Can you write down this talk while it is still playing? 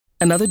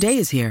Another day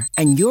is here,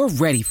 and you're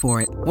ready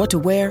for it. What to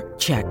wear?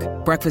 Check.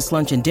 Breakfast,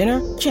 lunch, and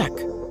dinner? Check.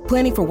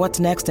 Planning for what's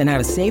next and how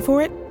to save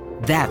for it?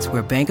 That's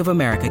where Bank of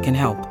America can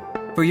help.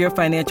 For your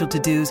financial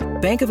to-dos,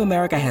 Bank of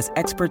America has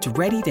experts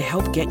ready to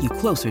help get you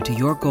closer to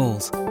your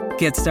goals.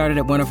 Get started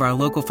at one of our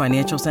local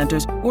financial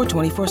centers or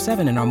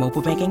 24/7 in our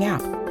mobile banking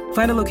app.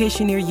 Find a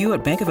location near you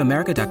at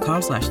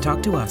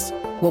bankofamerica.com/talktous.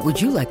 What would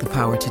you like the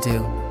power to do?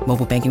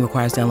 Mobile banking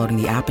requires downloading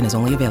the app and is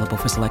only available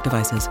for select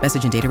devices.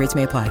 Message and data rates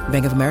may apply.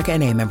 Bank of America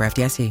N.A., member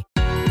FDIC.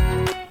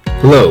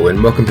 Hello,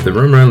 and welcome to the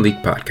Roam Around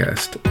League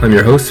podcast. I'm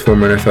your host,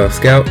 former NFL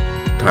scout,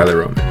 Tyler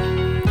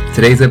Roman.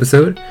 Today's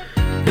episode,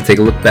 we'll take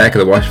a look back at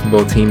the Washington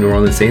football team New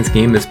Orleans Saints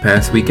game this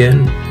past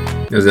weekend.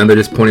 It was another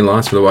disappointing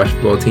loss for the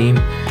Washington football team.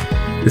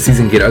 The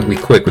season can get ugly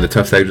quick with a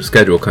tough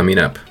schedule coming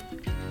up.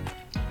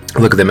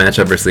 Look at the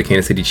matchup versus the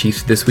Kansas City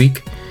Chiefs this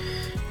week.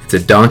 It's a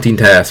daunting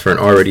task for an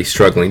already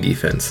struggling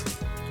defense.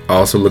 I'll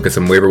also look at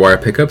some waiver wire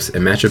pickups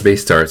and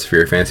matchup-based starts for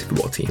your fantasy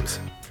football teams.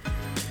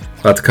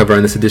 A lot to cover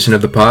on this edition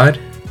of the pod,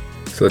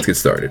 so let's get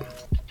started.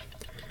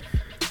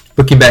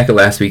 Looking back at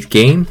last week's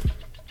game,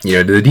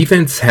 the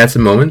defense had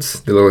some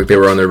moments. They looked like they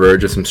were on the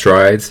verge of some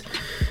strides,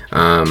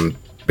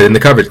 but in the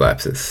coverage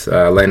lapses,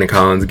 Landon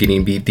Collins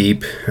getting beat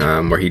deep,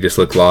 where he just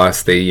looked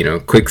lost. They,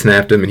 quick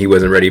snapped him, and he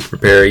wasn't ready to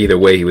prepare. Either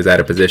way, he was out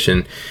of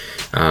position.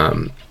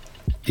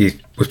 He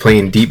was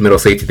playing deep middle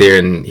safety there,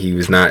 and he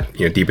was not,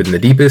 deeper than the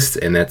deepest,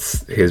 and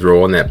that's his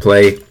role in that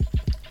play.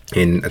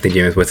 And I think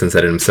James Winston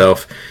said it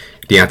himself.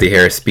 Deontay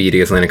Harris' speed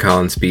against Landon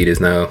Collins' speed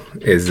is win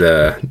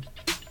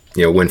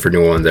for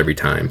New Orleans every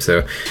time.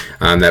 So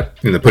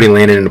putting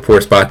Landon in a poor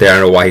spot there. I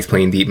don't know why he's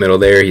playing deep middle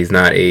there. He's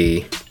not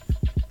a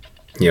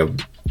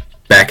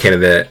backhand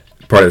of that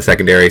part of the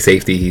secondary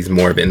safety. He's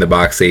more of in the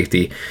box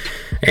safety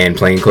and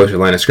playing closer to the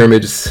line of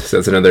scrimmage. So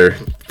that's another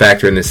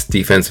factor in this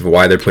defense of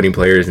why they're putting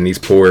players in these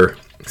poor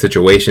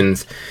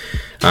situations.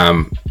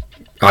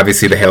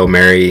 Obviously the Hail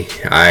Mary,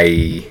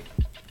 I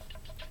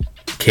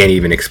can't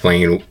even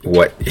explain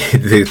what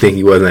they think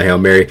he was in a Hail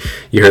Mary.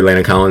 You heard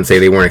Landon Collins say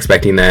they weren't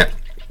expecting that.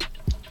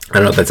 I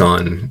don't know if that's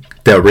on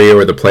Del Rio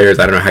or the players.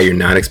 I don't know how you're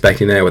not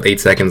expecting that with 8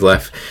 seconds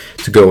left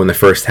to go in the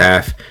first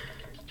half.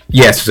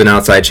 Yes, there's an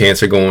outside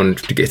chance they're going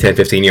to get 10,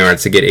 15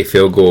 yards to get a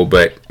field goal,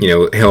 but,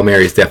 Hail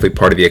Mary is definitely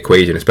part of the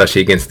equation,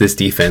 especially against this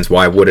defense.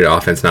 Why would an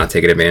offense not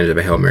take advantage of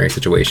a Hail Mary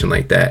situation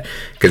like that?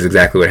 Because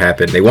exactly what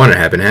happened. They wanted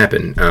it to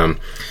happen.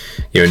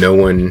 No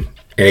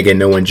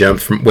one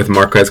jumped with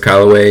Marquez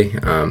Callaway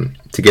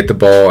to get the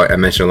ball. I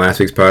mentioned last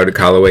week's pod,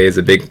 Callaway is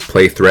a big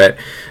play threat.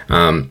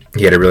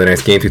 He had a really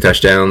nice game, 2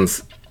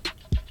 touchdowns.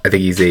 I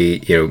think he's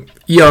a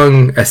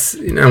young, I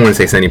don't want to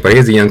say Sonny, but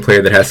he's a young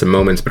player that has some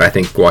moments, but I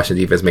think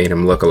Washington defense made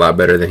him look a lot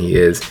better than he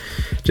is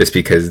just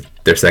because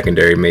their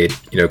secondary made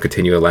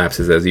continual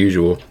lapses as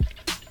usual.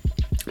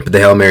 But the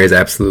Hail Mary is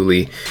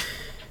absolutely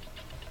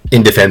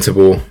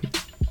indefensible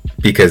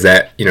because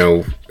that's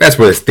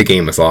where the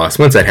game was lost.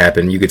 Once that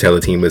happened, you could tell the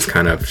team was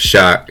kind of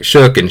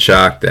shook and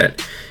shocked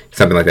that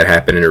something like that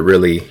happened, and it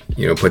really,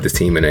 put this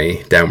team in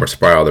a downward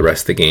spiral the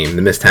rest of the game.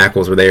 The missed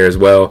tackles were there as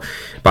well.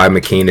 Bobby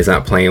McCain is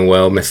not playing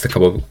well. Missed a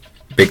couple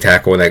big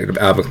tackle in that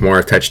Alvin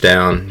Kamara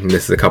touchdown. He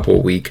misses a couple a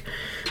week.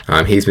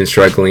 He's been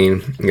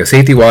struggling.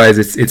 Safety-wise,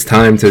 it's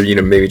time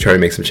to, maybe try to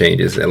make some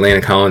changes.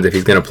 Landon Collins, if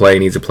he's going to play,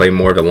 needs to play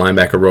more of a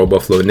linebacker role,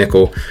 Buffalo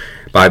nickel.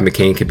 Bobby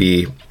McCain could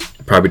be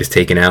probably just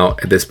taken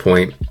out at this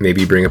point.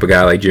 Maybe bring up a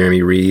guy like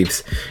Jeremy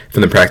Reeves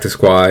from the practice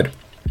squad.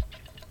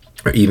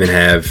 Or even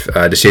have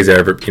DeShazer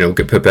Everett,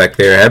 get put back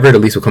there. Everett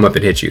at least will come up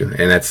and hit you,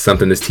 and that's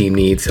something this team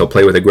needs. He'll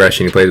play with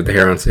aggression. He plays with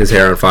his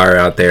hair on fire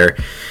out there,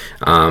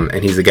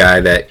 and he's a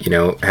guy that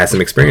has some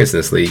experience in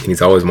this league.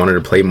 He's always wanted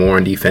to play more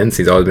on defense.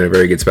 He's always been a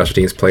very good special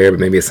teams player, but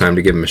maybe it's time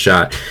to give him a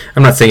shot.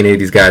 I'm not saying any of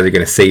these guys are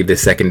going to save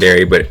this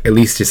secondary, but at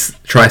least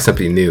just try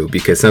something new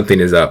because something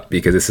is up.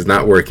 Because this is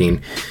not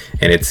working,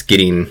 and it's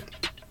getting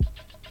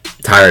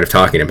tired of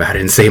talking about it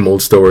and same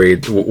old story.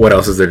 What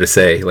else is there to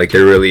say?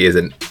 There really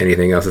isn't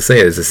anything else to say.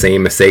 It's the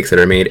same mistakes that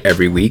are made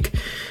every week.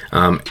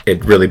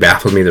 It really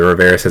baffles me that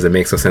Rivera says it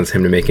makes no sense for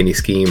him to make any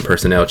scheme,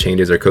 personnel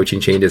changes, or coaching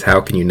changes. How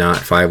can you not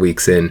 5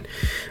 weeks in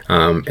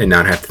and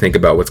not have to think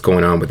about what's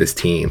going on with this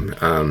team?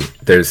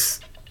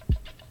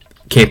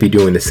 Can't be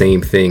doing the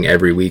same thing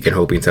every week and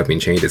hoping something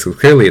changes. So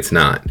clearly it's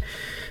not.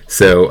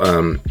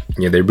 So,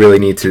 they really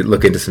need to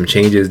look into some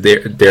changes.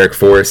 Derek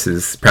Forrest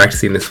is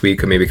practicing this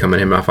week, maybe coming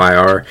him off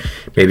IR,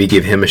 maybe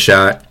give him a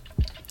shot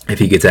if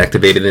he gets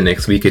activated the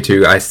next week or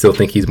two. I still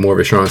think he's more of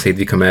a strong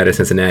safety come out of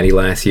Cincinnati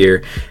last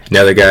year.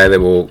 Another guy that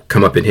will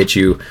come up and hit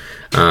you,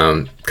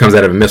 comes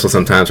out of a missile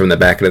sometimes from the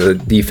back of the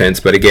defense.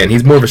 But again,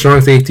 he's more of a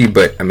strong safety,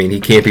 but he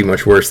can't be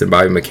much worse than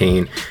Bobby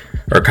McCain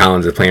or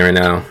Collins is playing right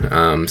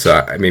now. So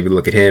I maybe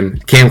look at him.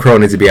 Cam Crow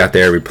needs to be out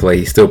there every play.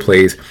 He still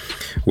plays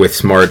with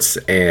smarts,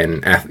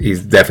 and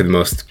he's definitely the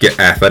most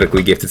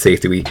athletically gifted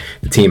safety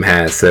the team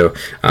has. So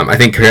I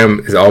think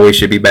Cam always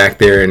should be back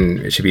there, and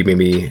it should be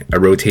maybe a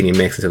rotating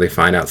mix until they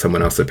find out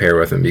someone else to pair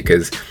with him,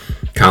 because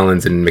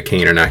Collins and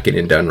McCain are not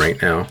getting it done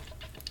right now.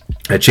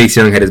 Chase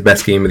Young had his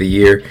best game of the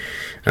year.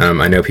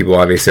 I know people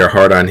obviously are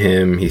hard on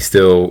him. He's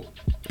still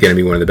going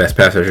to be one of the best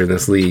pass rushers in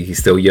this league. He's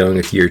still young.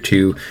 It's year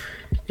 2.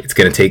 It's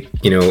going to take,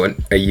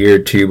 a year or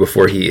 2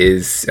 before he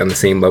is on the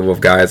same level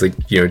of guys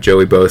like,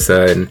 Joey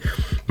Bosa and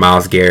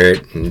Myles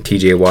Garrett and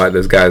TJ Watt,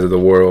 those guys of the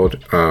world,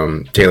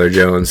 Taylor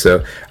Jones.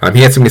 So he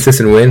had some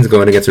consistent wins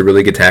going against a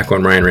really good tackle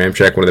in Ryan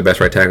Ramczyk, one of the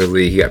best right tackles in the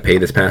league. He got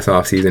paid this past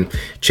offseason.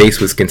 Chase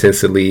was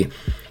consistently,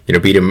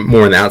 beat him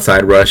more in the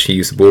outside rush. He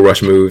used the bull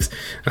rush moves.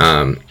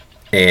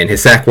 And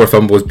his sack forced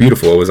fumble was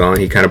beautiful. It was on.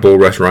 He kind of bull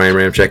rushed Ryan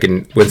Ramczyk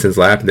in Winston's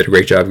lap and did a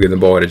great job getting the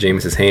ball out of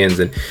Jameis's hands.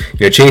 And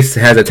Chase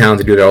has a talent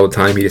to do it all the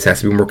time. He just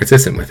has to be more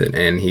consistent with it.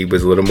 And he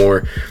was a little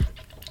more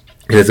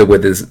consistent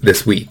with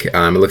this week.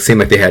 It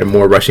seemed like they had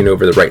more rushing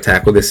over the right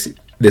tackle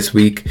this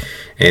week,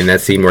 and that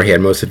seemed where he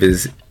had most of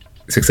his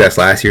success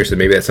last year. So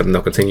maybe that's something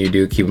they'll continue to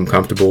do, keep him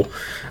comfortable,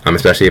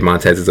 especially if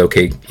Montez is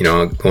okay,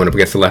 going up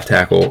against the left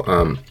tackle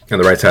on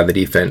the right side of the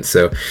defense.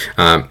 So.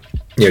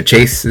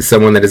 Chase is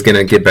someone that is going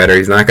to get better.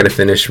 He's not going to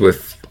finish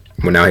with,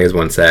 now he has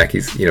 1 sack.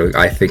 He's,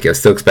 I think I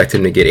still expect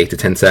him to get 8 to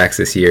 10 sacks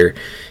this year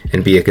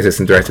and be a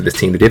consistent threat to this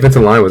team. The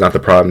defensive line was not the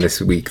problem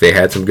this week. They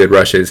had some good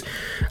rushes.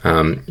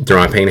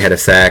 Deron Payne had a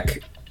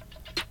sack.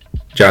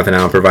 Jonathan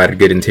Allen provided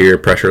good interior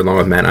pressure along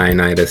with Matt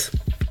Ioannidis.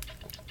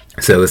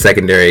 So the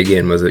secondary,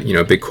 again, was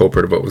a big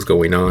culprit of what was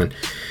going on.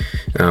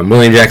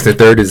 William Jackson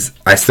III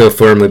I still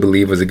firmly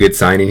believe, was a good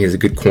signing. He's a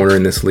good corner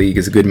in this league.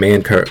 He's a good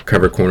man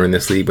cover corner in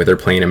this league, but they're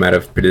playing him out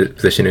of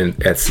position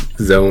at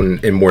zone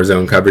and more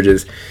zone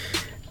coverages.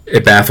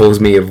 It baffles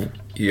me of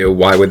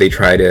why would they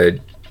try to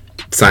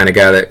sign a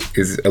guy that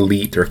is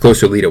elite or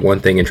close to elite at one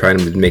thing and try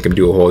to make him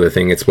do a whole other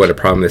thing. It's what a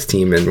problem this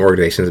team and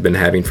organization has been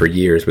having for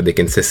years, where they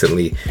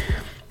consistently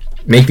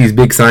make these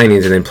big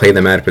signings and then play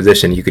them out of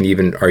position. You can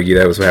even argue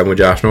that was what happened with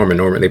Josh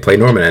Norman. They played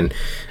Norman and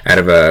out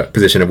of a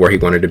position of where he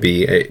wanted to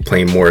be,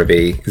 playing more of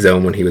a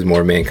zone when he was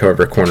more man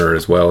cover corner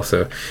as well.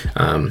 So,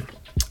 but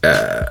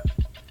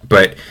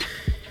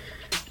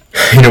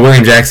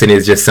William Jackson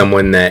is just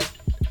someone that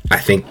I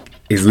think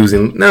is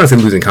losing, not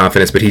necessarily losing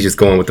confidence, but he's just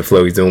going with the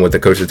flow. He's doing what the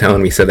coach is telling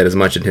him. He said that as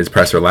much in his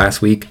presser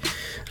last week.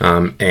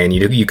 And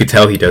you could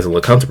tell he doesn't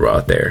look comfortable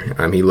out there.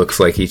 He looks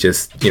like he's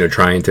just,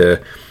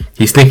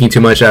 he's thinking too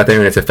much out there,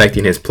 and it's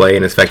affecting his play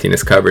and it's affecting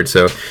his coverage.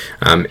 So,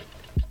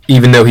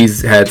 even though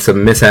he's had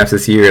some mishaps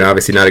this year and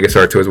obviously not a good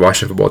start to his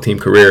Washington football team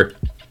career,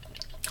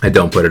 I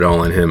don't put it all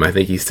on him. I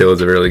think he still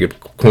is a really good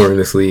corner in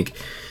this league,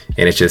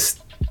 and it's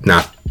just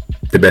not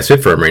the best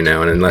fit for him right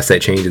now. And unless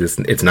that changes,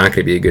 it's not going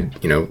to be a good,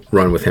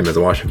 run with him as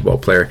a Washington football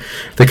player.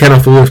 The Kennel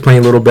Fuller is playing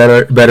a little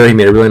better. He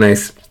made a really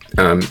nice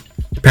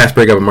pass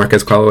breakup of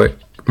Marquez Callaway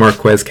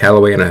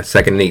in a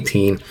 2nd and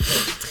 18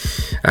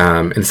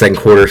 in the second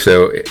quarter.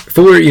 So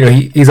Fuller,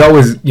 he's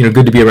always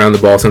good to be around the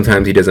ball.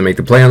 Sometimes he doesn't make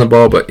the play on the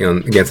ball, but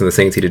against the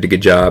Saints, he did a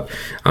good job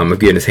of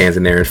getting his hands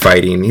in there and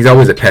fighting. He's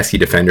always a pesky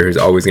defender who's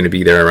always going to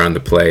be there around the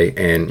play,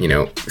 and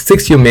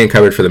 6-2 man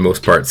coverage for the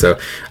most part. So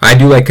I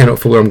do like Kendall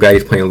Fuller. I'm glad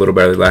he's playing a little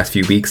better the last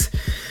few weeks.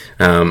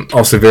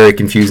 Also very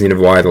confusing of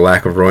why the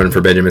lack of run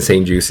for Benjamin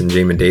St-Juste and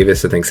Jamin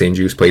Davis. I think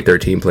St-Juste played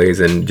 13 plays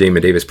and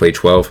Jamin Davis played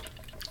 12.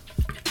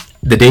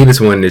 The Davis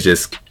one is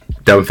just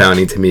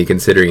dumbfounding to me,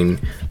 considering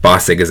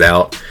Bostic is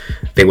out.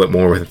 They went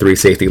more with a 3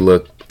 safety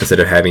look instead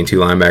of having 2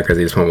 linebackers.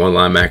 They just went 1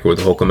 linebacker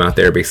with Holcomb out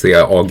there basically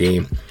all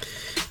game.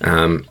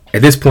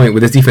 At this point,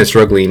 with this defense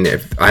struggling,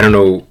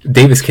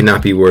 Davis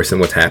cannot be worse than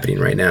what's happening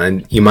right now.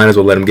 And you might as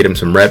well let him get him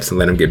some reps and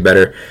let him get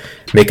better.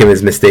 Make him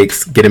his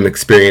mistakes, get him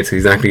experience.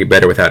 He's not going to get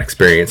better without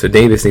experience. So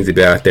Davis needs to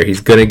be out there.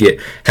 He's going to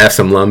have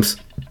some lumps,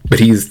 but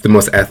he's the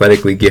most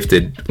athletically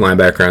gifted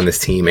linebacker on this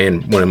team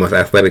and one of the most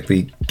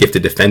athletically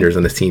gifted defenders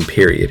on this team,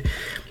 period.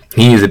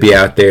 He needs to be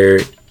out there.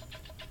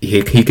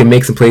 He can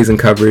make some plays in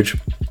coverage.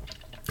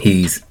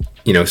 He's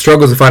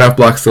struggles to fight off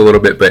blocks a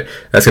little bit, but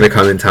that's going to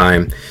come in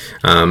time.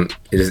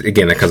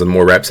 Again, that comes with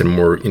more reps and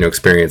more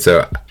experience.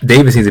 So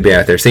Davis needs to be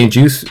out there.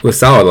 St-Juste was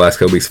solid the last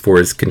couple weeks before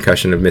his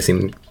concussion of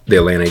missing the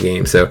Atlanta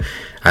game. So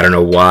I don't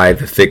know why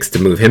the fix to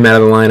move him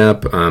out of the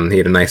lineup. He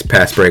had a nice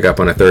pass break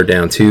up on a 3rd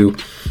down 2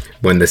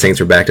 when the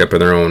Saints were backed up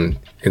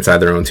inside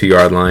their own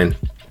 2-yard line.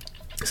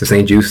 So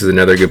St-Juste is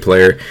another good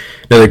player,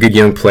 another good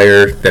young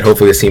player that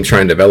hopefully this team's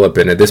trying to develop.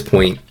 And at this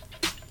point,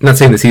 I'm not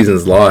saying the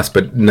season's lost,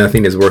 but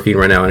nothing is working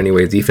right now in any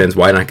ways. Defense,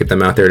 why not get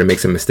them out there to make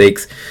some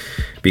mistakes?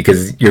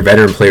 Because your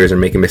veteran players are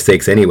making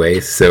mistakes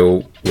anyways,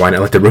 so why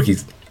not let the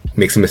rookies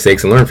make some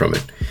mistakes and learn from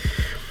it?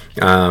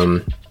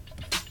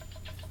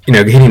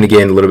 Hitting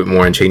again a little bit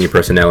more on changing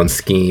personnel and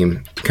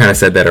scheme. Kind of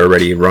said that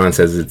already. Ron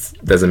says it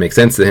doesn't make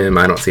sense to him.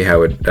 I don't see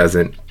how it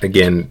doesn't.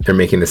 Again, they're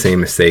making the same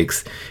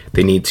mistakes.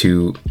 They need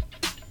to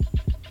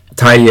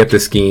tidy up the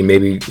scheme,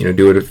 maybe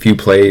do it a few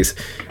plays,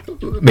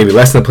 maybe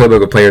less than the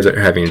playbook of players that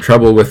are having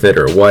trouble with it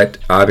or what.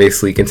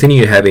 Obviously,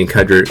 continue having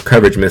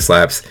coverage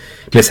mishaps.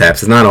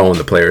 It's not all on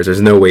the players. There's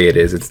no way it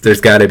is.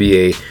 There's got to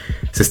be a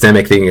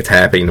systemic thing that's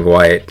happening of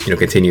why it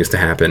continues to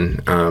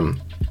happen.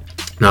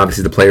 And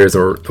obviously, the players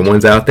are the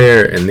ones out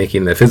there and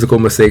making the physical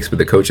mistakes, but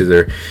the coaches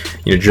are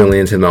drilling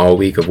into them all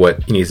week of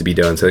what needs to be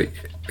done. So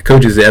the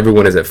coaches,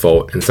 everyone is at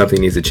fault, and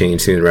something needs to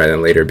change sooner rather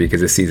than later,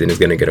 because this season is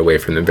going to get away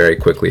from them very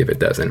quickly if it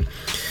doesn't.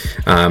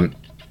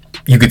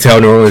 you could tell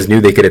New Orleans knew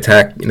they could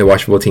attack the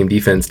Washington football team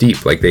defense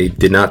deep. Like, they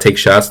did not take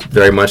shots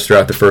very much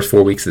throughout the first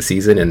 4 weeks of the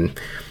season, and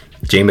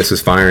Jameis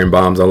was firing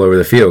bombs all over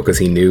the field because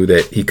he knew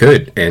that he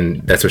could,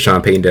 and that's what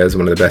Sean Payton does,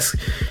 one of the best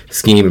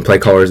scheme and play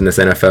callers in this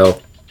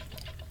NFL.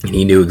 And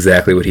he knew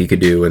exactly what he could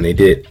do, and they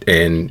did.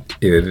 And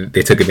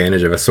they took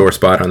advantage of a sore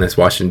spot on this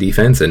Washington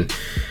defense and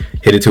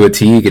hit it to a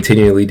T,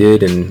 continually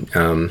did. And,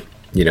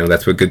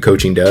 that's what good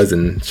coaching does,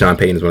 and Sean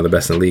Payton is one of the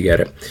best in the league at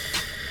it.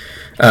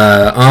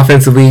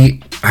 Offensively,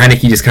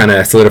 Heineke just kind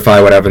of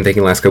solidified what I've been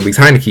thinking the last couple weeks.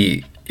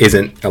 Heineke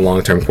isn't a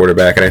long-term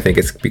quarterback, and I think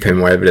it's becoming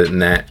more evident than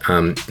that.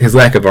 His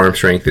lack of arm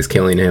strength is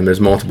killing him.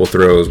 There's multiple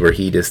throws where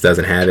he just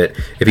doesn't have it.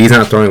 If he's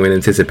not throwing with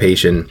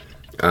anticipation,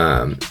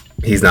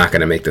 he's not going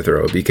to make the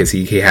throw because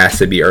he has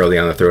to be early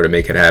on the throw to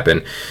make it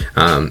happen.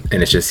 And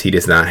it's just he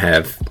does not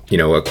have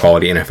a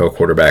quality NFL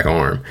quarterback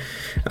arm.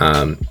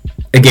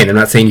 Again, I'm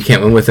not saying you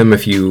can't win with him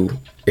if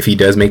he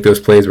does make those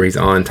plays where he's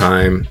on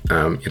time,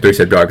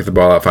 3-step drop, gets the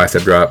ball out,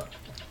 5-step drop,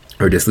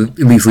 or just at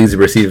least leads the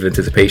receiver of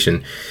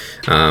anticipation,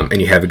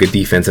 and you have a good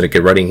defense and a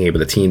good running game, but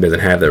the team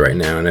doesn't have that right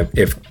now. And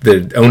if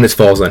the onus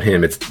falls on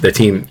him, it's the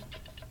team.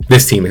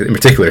 This team in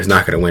particular is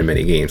not going to win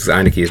many games.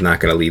 Heineke is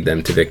not going to lead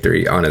them to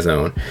victory on his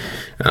own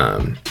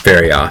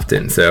very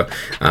often. So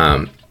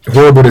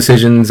horrible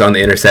decisions on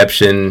the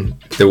interception.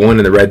 The one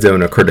in the red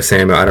zone of Curtis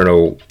Samuel, I don't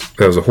know,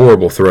 that was a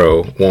horrible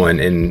throw, one.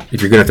 And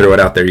if you're going to throw it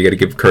out there, you got to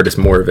give Curtis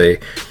more of a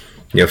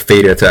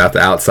fader to out the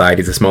outside.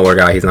 He's a smaller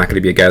guy. He's not going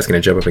to be a guy that's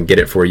going to jump up and get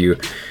it for you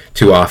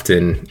too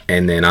often.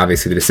 And then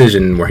obviously the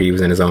decision where he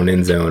was in his own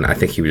end zone, I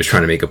think he was just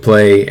trying to make a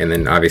play. And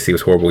then obviously it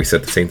was horrible. He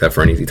set the Saints up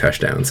for an easy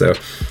touchdown. So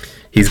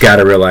he's got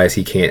to realize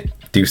he can't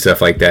do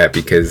stuff like that,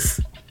 because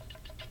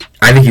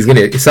I think he's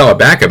going to sell a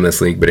backup in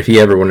this league, but if he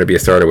ever wanted to be a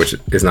starter, which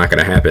is not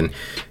going to happen,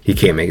 he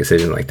can't make a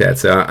decision like that.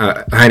 So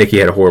Heineke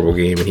had a horrible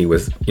game, and he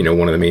was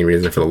one of the main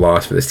reasons for the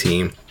loss for this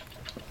team.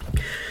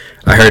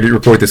 I heard a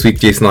report this week,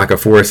 Jason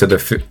La-Canfora said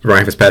that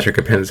Ryan Fitzpatrick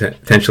could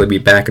potentially be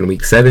back in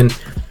Week 7.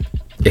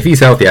 If he's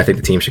healthy, I think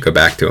the team should go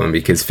back to him,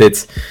 because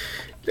Fitz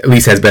at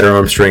least has better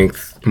arm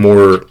strength,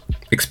 more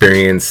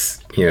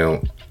experience.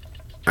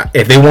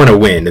 If they want to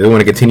win, if they want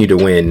to continue to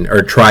win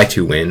or try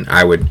to win,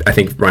 I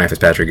think Ryan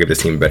Fitzpatrick give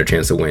this team a better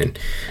chance to win.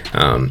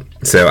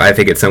 So I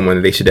think it's someone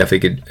that they should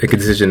definitely get a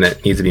decision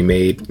that needs to be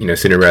made,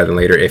 sooner rather than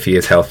later, if he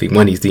is healthy,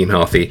 when he's deemed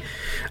healthy.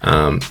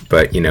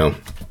 But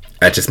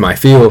that's just my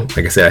feel.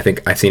 Like I said, I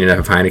think I've seen enough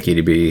of Heineke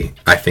to be.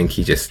 I think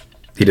he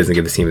doesn't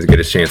give the team as good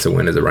a chance to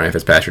win as a Ryan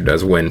Fitzpatrick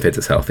does when Fitz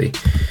is healthy.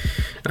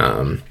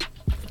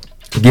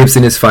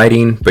 Gibson is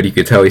fighting, but you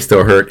could tell he's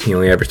still hurt. He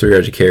only averaged 3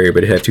 yards a carry,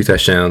 but he had 2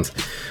 touchdowns.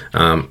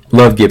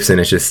 Love Gibson.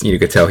 It's just you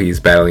could tell he's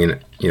battling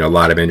a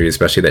lot of injuries,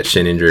 especially that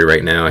shin injury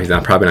right now. He's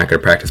probably not going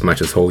to practice much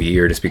this whole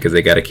year just because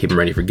they got to keep him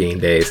ready for game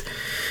days.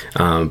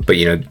 But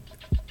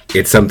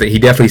it's something he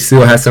definitely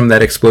still has some of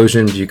that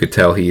explosion. But you could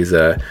tell he's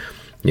not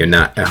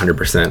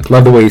 100%.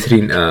 Love the way he's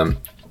hitting.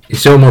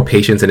 He's showing more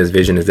patience, and his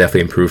vision has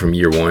definitely improved from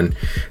year one.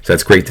 So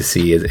that's great to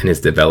see in his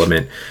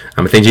development.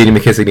 I think J.D.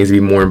 McKissic needs to be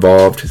more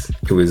involved.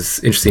 It was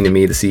interesting to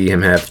me to see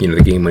him have the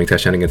game-winning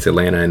touchdown against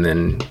Atlanta, and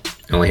then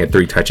only had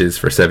 3 touches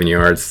for 7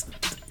 yards.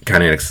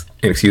 Kind of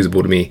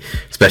inexcusable to me,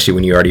 especially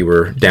when you already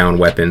were down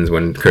weapons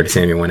when Curtis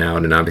Samuel went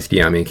out, and obviously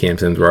Diami and Cam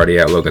Sims were already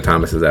out. Logan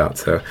Thomas is out,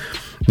 so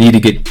need to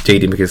get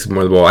J.D. McKissic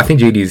more of the ball. I think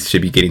J.D.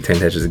 should be getting 10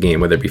 touches a game,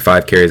 whether it be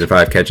 5 carries and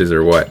 5 catches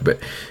or what, but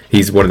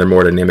he's one of their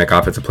more dynamic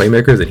offensive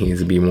playmakers, and he needs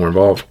to be more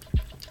involved.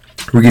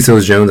 Ricky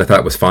Seals-Jones, I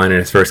thought, was fine in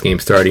his first game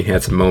starting. He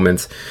had some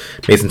moments,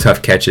 made some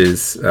tough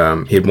catches.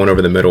 He had one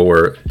over the middle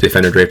where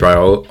defender draped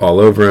all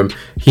over him.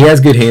 He has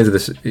good hands at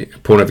this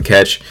point of the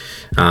catch.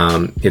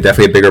 He's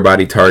definitely a bigger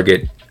body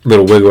target.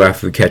 Little wiggle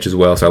after the catch as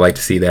well, so I like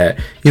to see that.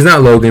 He's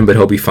not Logan, but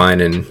he'll be fine,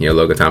 and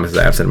Logan Thomas is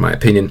absent in my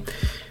opinion.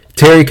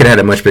 Terry could have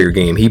had a much bigger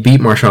game. He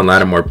beat Marshawn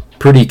Lattimore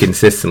pretty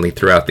consistently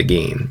throughout the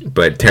game,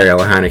 but Terry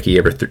Heineke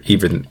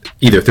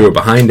either threw it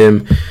behind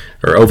him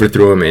or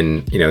overthrew him,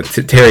 and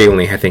Terry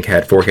only I think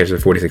had 4 catches for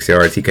 46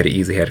 yards. He could have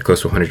easily had a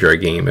close to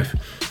 100-yard game if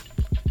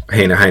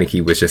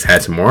Heineke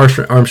had some more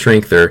arm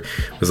strength or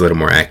was a little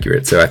more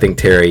accurate. So I think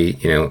Terry,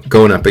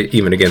 going up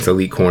even against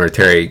elite corner,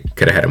 Terry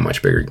could have had a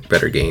much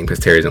better game because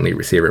Terry's an elite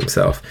receiver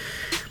himself.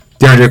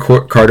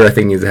 DeAndre Carter, I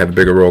think, needs to have a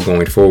bigger role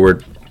going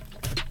forward.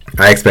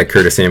 I expect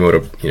Curtis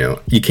Samuel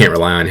to, you can't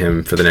rely on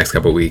him for the next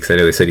couple of weeks. I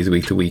know they said he's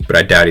week to week, but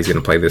I doubt he's going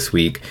to play this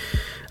week.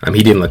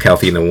 He didn't look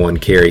healthy in the 1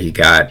 carry he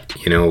got.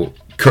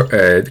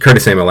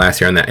 Curtis Samuel last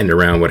year on that end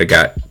around would have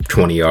got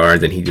 20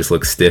 yards, and he just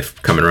looked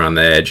stiff coming around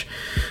the edge.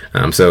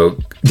 So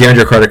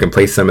DeAndre Carter can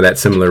play some of that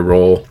similar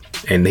role,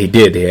 and he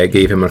did. They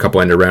gave him a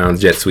couple end arounds,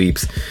 jet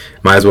sweeps.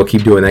 Might as well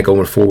keep doing that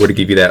going forward to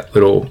give you that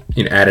little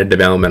added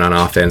development on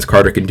offense.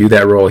 Carter can do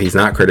that role. He's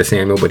not Curtis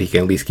Samuel, but he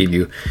can at least give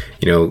you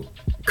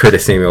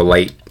Curtis Samuel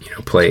light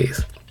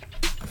plays.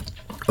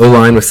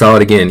 O-line was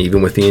solid again,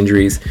 even with the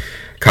injuries.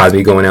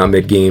 Cosby going out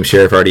mid-game,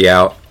 Sheriff already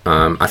out.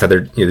 I thought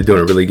they're doing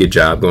a really good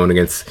job going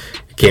against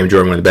Cam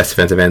Jordan, one of the best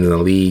defensive ends in the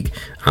league.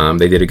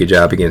 They did a good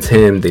job against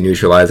him. They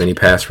neutralized any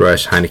pass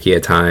rush. Heineke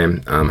had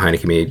time.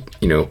 Heineke made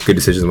good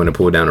decisions when to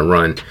pull down and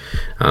run.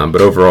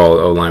 But overall,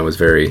 O-line was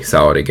very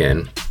solid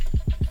again.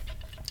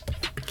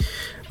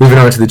 Moving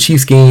on to the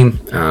Chiefs game.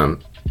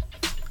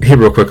 Hit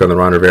real quick on the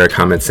Ron Rivera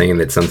comment saying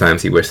that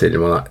sometimes he wished they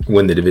didn't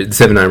win the division. The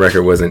 7-9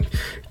 record wasn't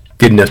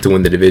good enough to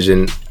win the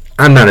division.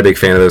 I'm not a big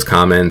fan of those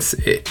comments.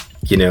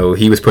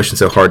 He was pushing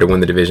so hard to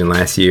win the division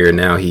last year, and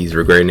now he's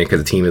regretting it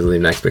because the team is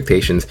leaving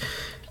expectations.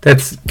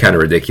 That's kind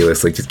of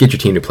ridiculous. Like, just get your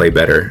team to play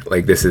better.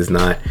 Like, this is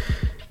not...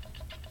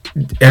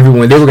 they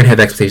were going to have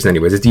expectations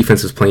anyways. This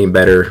defense was playing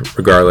better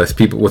regardless.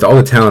 People with all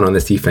the talent on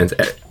this defense,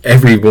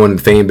 everyone,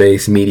 fan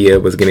base, media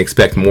was going to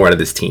expect more out of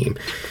this team,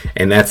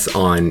 and that's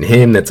on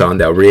him. That's on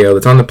Del Rio.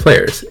 That's on the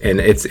players. And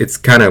it's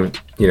kind of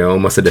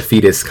almost a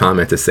defeatist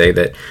comment to say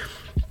that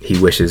he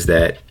wishes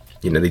that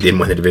they didn't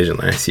win the division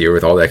last year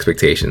with all the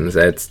expectations.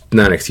 That's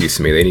not an excuse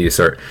to me. They need to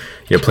start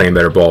playing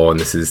better ball. And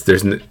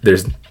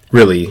there's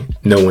really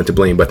no one to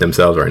blame but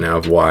themselves right now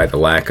of why the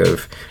lack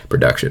of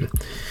production.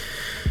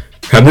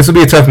 This will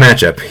be a tough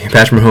matchup.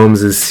 Patrick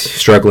Mahomes is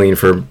struggling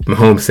for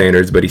Mahomes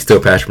standards, but he's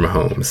still Patrick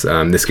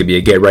Mahomes. This could be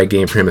a get-right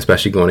game for him,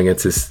 especially going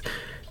against this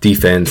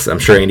defense. I'm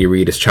sure Andy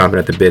Reid is chomping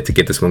at the bit to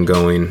get this one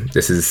going.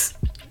 This is,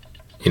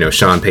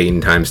 Sean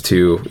Payton times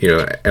 2,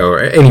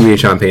 or Andy Reid and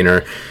Sean Payton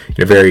are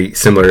very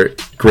similar,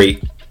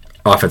 great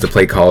offensive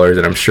play callers,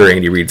 and I'm sure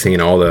Andy Reid's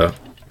seeing all the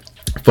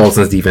faults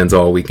in his defense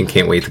all week and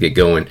can't wait to get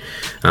going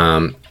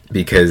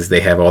because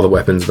they have all the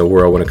weapons in the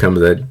world when it comes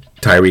to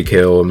Tyreek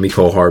Hill,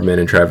 Mecole Hardman,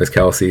 and Travis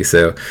Kelce.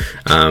 So,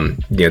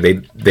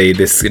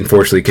 this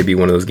unfortunately could be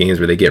one of those games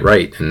where they get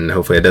right, and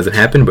hopefully it doesn't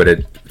happen, but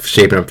it's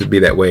shaping up to be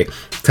that way.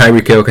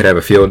 Tyreek Hill could have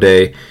a field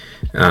day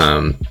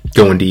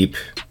going deep.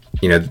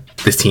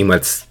 This team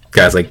lets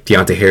guys like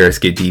Deontay Harris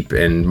get deep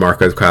and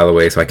Marquez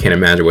Callaway, so I can't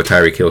imagine what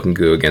Tyreek Hill can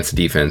do against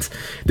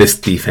this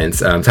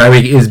defense.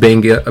 Tyreek is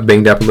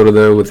banged up a little,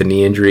 though, with a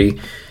knee injury.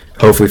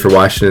 Hopefully for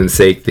Washington's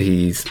sake that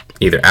he's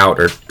either out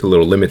or a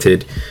little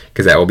limited,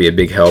 because that will be a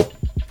big help.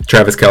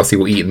 Travis Kelce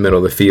will eat in the middle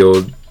of the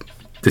field.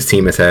 This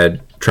team has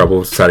had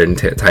trouble stopping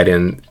tight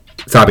ends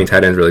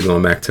really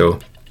going back to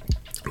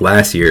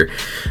last year.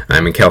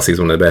 Kelce is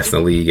one of the best in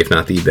the league, if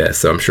not the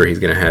best, so I'm sure he's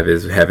going to have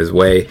his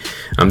way.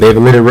 They have a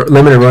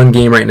limited run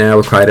game right now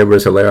with Clyde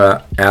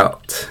Edwards-Helaire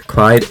out.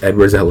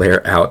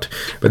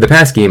 But the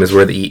pass game is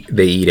where they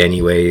eat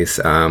anyways.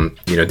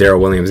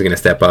 Darrell Williams is going to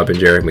step up, and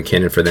Jerick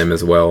McKinnon for them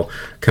as well,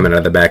 coming out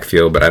of the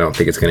backfield, but I don't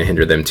think it's going to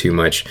hinder them too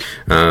much.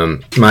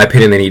 In my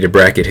opinion, they need to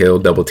bracket Hill,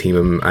 double team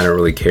him. I don't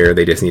really care.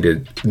 They just need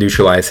to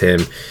neutralize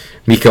him.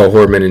 Mecole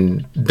Hardman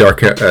and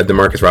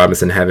Demarcus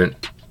Robinson haven't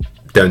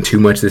done too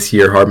much this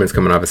year. Hardman's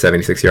coming off a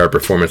 76-yard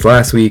performance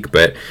last week,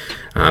 but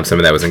some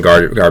of that was in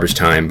garbage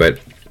time.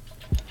 But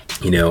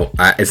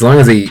as long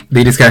as they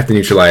just have to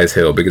neutralize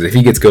Hill, because if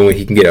he gets going,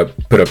 he can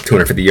put up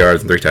 250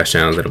 yards and 3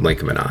 touchdowns in a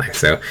blink of an eye.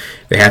 So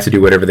they have to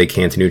do whatever they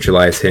can to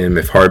neutralize him.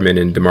 If Hardman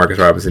and Demarcus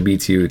Robinson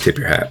beats you, tip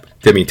your cap.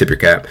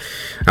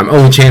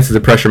 Only chances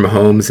to pressure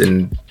Mahomes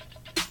and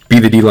be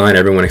the D-line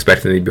everyone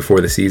expected him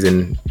before the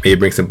season. Maybe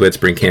bring some blitz,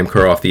 bring Cam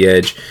Kerr off the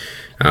edge.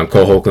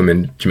 Cole Holcomb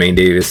and Jermaine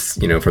Davis,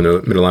 from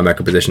the middle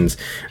linebacker positions.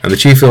 The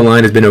Chiefs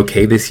line has been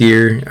okay this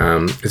year.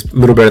 It's a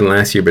little better than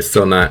last year, but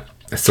still not.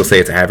 I still say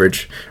it's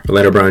average.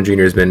 Orlando Brown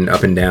Jr. has been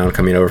up and down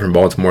coming over from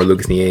Baltimore.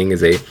 Lucas Niang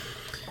is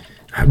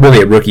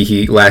really a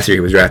rookie. Last year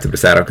he was drafted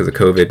beside because of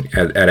COVID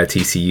at a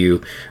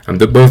TCU.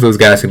 Both those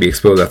guys can be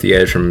exposed off the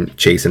edge from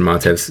Chase and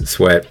Montez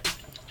Sweat.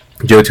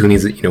 Joe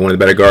Tooney's one of the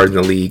better guards in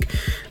the league,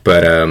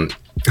 but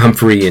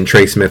Humphrey and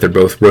Trey Smith are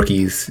both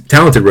rookies,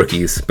 talented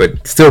rookies,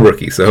 but still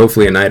rookies. So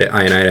hopefully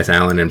Ioannidis,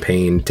 Allen, and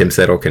Payne, Tim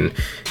Settle can,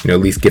 at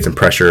least get some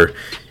pressure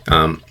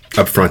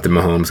up front to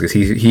Mahomes, because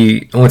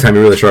he only time he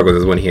really struggles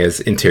is when he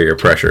has interior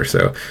pressure.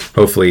 So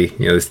hopefully,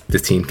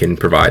 this team can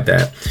provide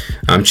that.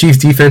 Chiefs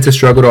defense has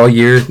struggled all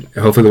year.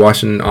 Hopefully the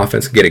Washington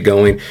offense can get it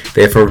going.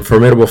 They have a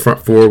formidable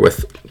front four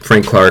with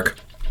Frank Clark,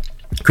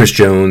 Chris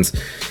Jones,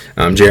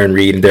 Jaron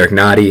Reed, and Derek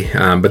Nottie.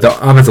 But the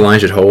offensive line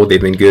should hold. They've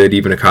been good,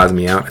 even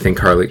Cosme out. I think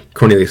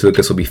Cornelius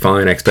Lucas will be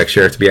fine. I expect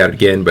Sheriff to be out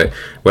again, but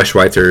Wes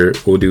Schweitzer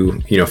will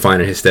do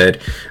fine in his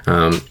stead.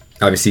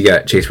 Obviously, you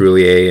got Chase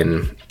Roulier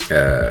and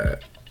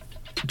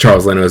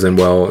Charles Leno's in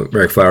well,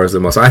 Merrick Flowers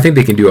in well. So I think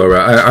they can do all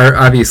right.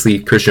 Obviously,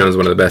 Chris Jones is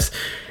one of the best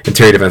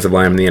interior defensive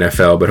linemen in the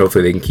NFL, but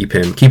hopefully they can keep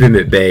him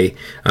at bay.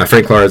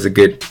 Frank Clark is a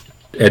good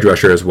edge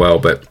rusher as well,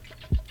 but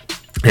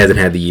hasn't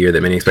had the year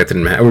that many expected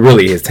him to have.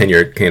 Really, his tenure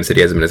at Kansas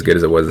City hasn't been as good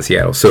as it was in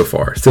Seattle so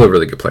far. Still a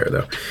really good player,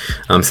 though.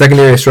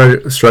 Secondary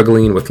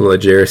struggling with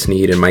LeJarris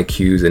Sneed and Mike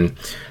Hughes and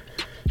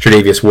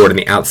Tre'Davious Ward on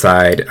the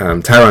outside.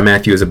 Tyrann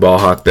Mathieu is a ball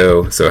hawk,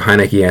 though, so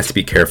Heineke has to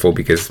be careful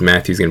because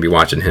Matthew's going to be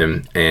watching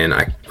him, and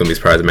I wouldn't be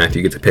surprised if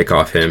Mathieu gets a pick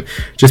off him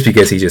just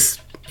because he just,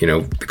 they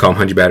call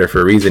him Hungy Batter for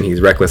a reason. He's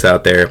reckless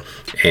out there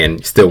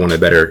and still one of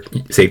the better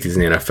safeties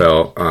in the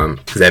NFL.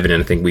 It was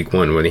evident, I think, week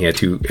 1 when he had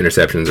 2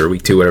 interceptions, or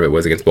week 2, whatever it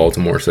was, against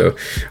Baltimore. So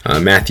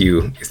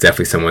Mathieu is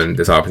definitely someone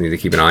this offense needs to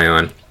keep an eye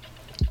on.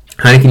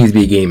 Heineke needs to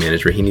be a game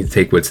manager. He needs to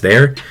take what's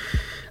there.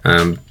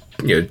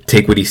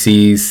 Take what he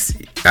sees.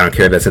 I don't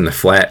care if that's in the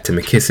flat to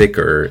McKissick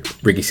or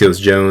Ricky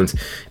Seals-Jones.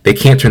 They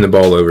can't turn the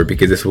ball over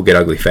because this will get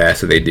ugly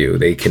fast, so they do.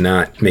 They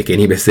cannot make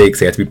any mistakes.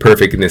 They have to be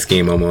perfect in this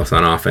game almost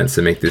on offense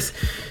to make this,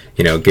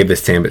 give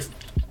this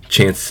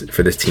chance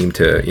for this team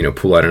to,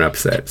 pull out an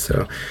upset.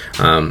 So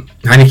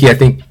Heineke, I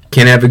think,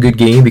 can have a good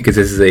game because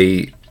this is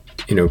a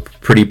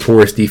pretty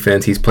porous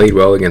defense. He's played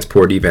well against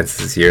poor defenses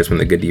this year. It's when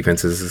the good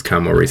defenses has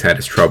come where he's had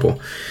his trouble.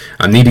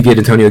 Need to get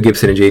Antonio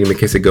Gibson and J.D.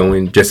 McKissic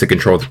going just to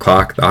control the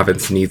clock. The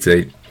offense needs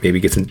to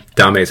maybe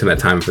dominate some of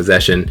that time of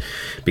possession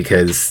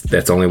because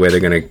that's the only way they're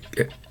going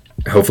to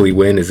hopefully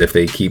win is if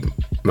they keep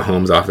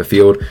Mahomes off the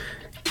field.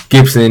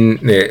 Gibson,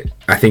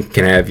 I think,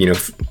 can have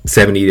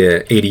 70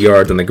 to 80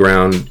 yards on the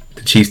ground.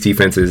 The Chiefs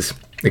defense is,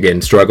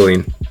 again,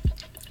 struggling.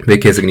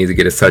 McKissic needs to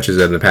get his touches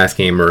out of the pass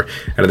game or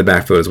out of the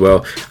backfield as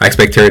well. I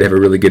expect Terry to have a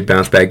really good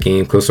bounce-back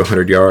game, close to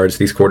 100 yards.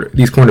 These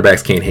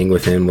cornerbacks can't hang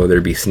with him, whether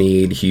it be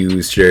Snead,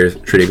 Hughes,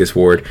 Tre'Davious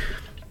Ward.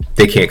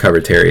 They can't cover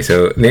Terry.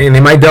 So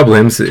they might double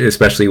him,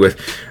 especially with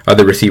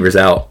other receivers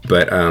out.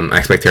 But I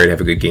expect Terry to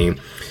have a good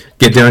game.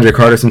 Get DeAndre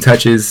Carter some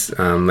touches.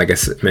 Like I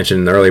mentioned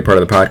in the earlier part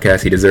of the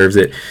podcast, he deserves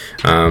it.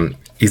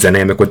 He's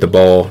dynamic with the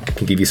ball.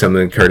 Can give you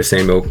something Curtis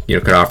Samuel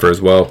could offer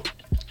as well.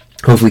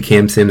 Hopefully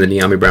Cam Sims and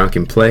De'Ami Brown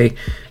can play.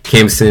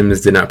 Cam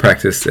Sims did not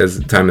practice as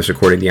the time of this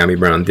recording. De'Ami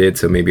Brown did,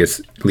 so maybe it's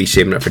at least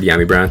shaping up for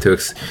De'Ami Brown to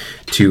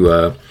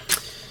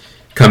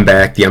come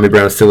back. De'Ami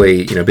Brown is still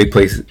a big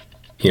play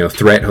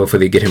threat.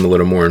 Hopefully they get him a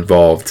little more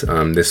involved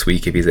this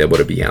week if he's able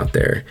to be out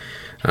there.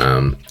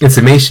 In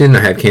summation, I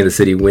have Kansas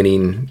City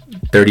winning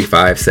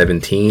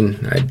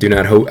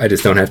 35-17. I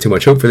just don't have too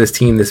much hope for this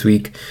team this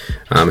week,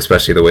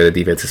 especially the way the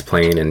defense is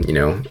playing. And,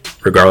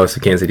 regardless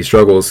of Kansas City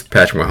struggles,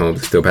 Patrick Mahomes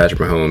is still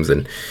Patrick Mahomes,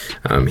 and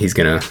he's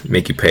going to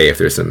make you pay if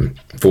there's some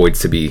voids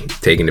to be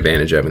taken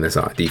advantage of in this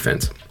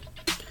defense.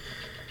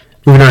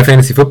 Moving on to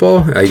fantasy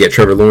football, you get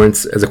Trevor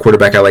Lawrence as a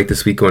quarterback I like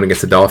this week going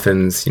against the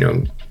Dolphins.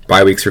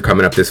 Bye weeks are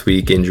coming up this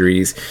week,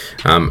 injuries.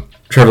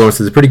 Trevor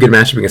Lawrence is a pretty good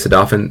matchup against the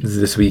Dolphins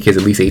this week. He has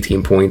at least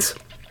 18 points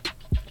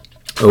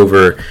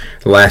over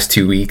the last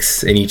 2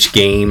 weeks in each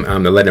game.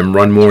 They let him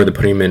run more. They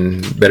put him in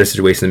better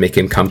situations to make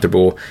him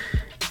comfortable.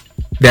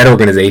 That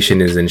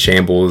organization is in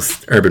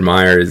shambles. Urban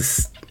Meyer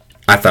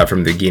I thought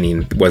from the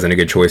beginning, wasn't a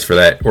good choice for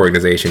that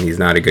organization. He's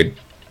not a good...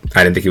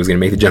 I didn't think he was going to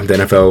make the jump to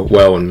NFL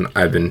well, and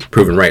I've been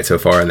proven right so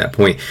far on that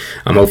point.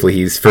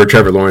 Hopefully for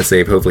Trevor Lawrence's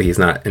sake, hopefully he's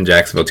not in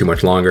Jacksonville too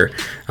much longer.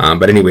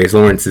 But anyways,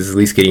 Lawrence is at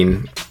least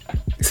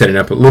setting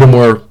up a little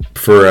more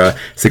for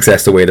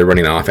success the way they're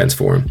running the offense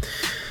for him.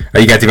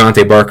 You got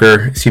Devontae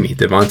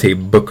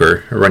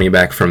Booker, a running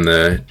back from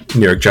the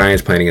New York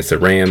Giants playing against the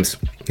Rams.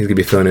 He's going to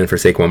be filling in for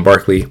Saquon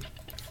Barkley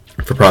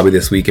for probably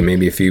this week and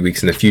maybe a few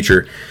weeks in the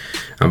future.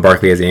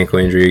 Barkley has the ankle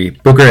injury.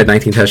 Booker had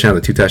 19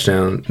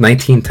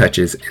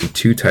 touches and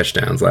 2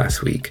 touchdowns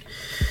last week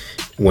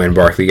when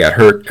Barkley got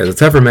hurt. As a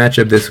tougher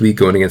matchup this week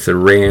going against the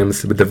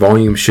Rams, but the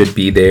volume should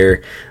be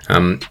there.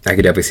 I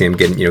could definitely see him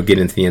get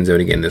into the end zone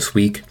again this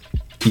week.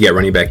 You got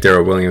running back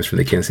Darrell Williams from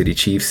the Kansas City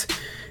Chiefs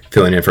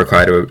filling in for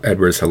Clyde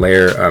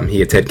Edwards-Helaire.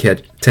 He had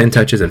 10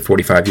 touches and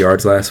 45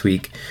 yards last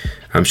week.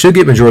 Should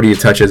get majority of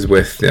touches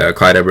with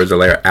Clyde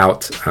Edwards-Helaire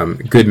out.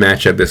 Good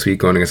matchup this week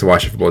going against the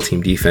Washington football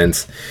team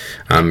defense.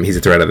 He's a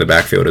threat out of the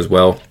backfield as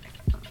well.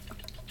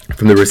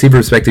 From the receiver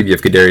perspective, you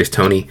have Kadarius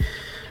Toney,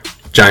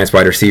 Giants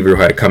wide receiver who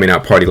had a coming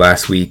out party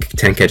last week.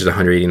 10 catches,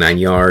 189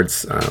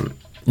 yards.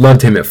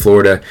 Loved him at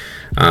Florida.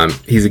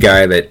 He's a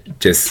guy that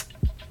just,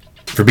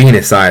 for being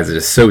his size,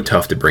 is just so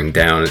tough to bring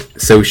down.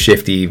 So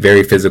shifty,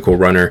 very physical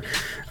runner.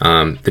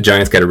 The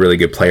Giants got a really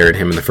good player in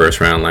him in the first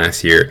round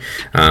last year.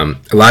 A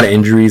lot of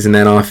injuries in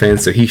that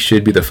offense, so he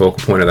should be the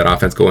focal point of that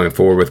offense going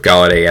forward with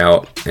Galladay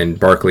out and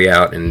Barkley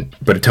out.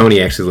 But Toney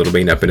actually is a little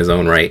banged up in his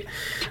own right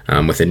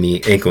with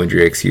a ankle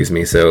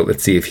injury, So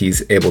let's see if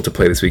he's able to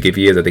play this week. If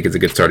he is, I think it's a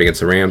good start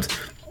against the Rams.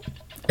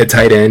 At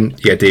tight end,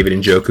 you got David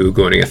Njoku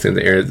going against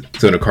the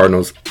Arizona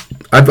Cardinals.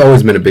 I've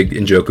always been a big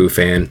Njoku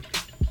fan.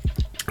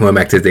 Going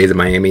back to his days at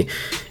Miami,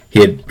 he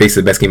had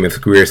basically the best game of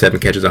his career, 7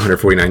 catches,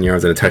 149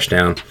 yards, and a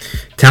touchdown.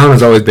 Talent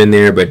has always been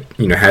there, but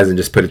hasn't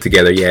just put it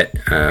together yet.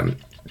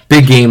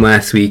 Big game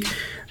last week.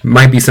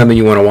 Might be something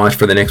you want to watch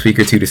for the next week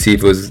or two to see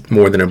if it was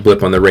more than a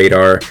blip on the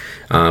radar.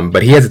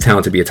 But he has a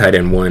talent to be a tight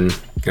end one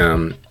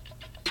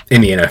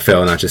in the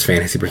NFL, not just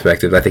fantasy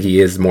perspective. I think he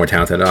is more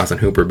talented than Austin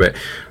Hooper, but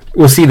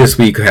we'll see this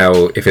week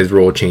if his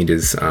role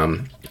changes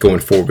going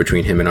forward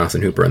between him and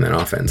Austin Hooper in that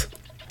offense.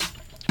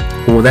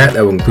 Well, with that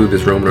will conclude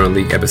this Roman Around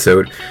League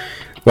episode.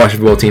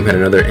 Washington football team had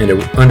another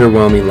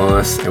underwhelming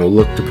loss and will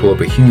look to pull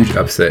up a huge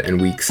upset in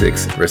Week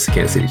 6 versus the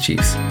Kansas City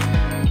Chiefs.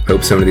 I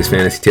hope some of these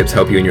fantasy tips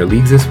help you in your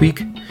leagues this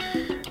week.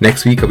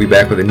 Next week, I'll be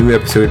back with a new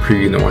episode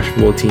previewing the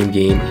Washington football team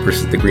game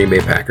versus the Green Bay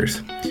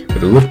Packers,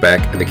 with a look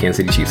back at the Kansas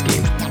City Chiefs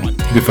game. You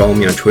can follow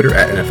me on Twitter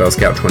at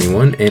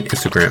NFLScout21 and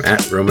Instagram at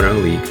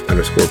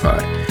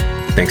RomanOnLeague_pod.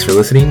 Thanks for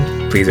listening.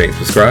 Please rate and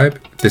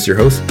subscribe. This is your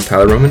host,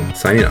 Tyler Roman,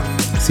 signing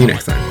off. See you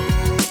next time.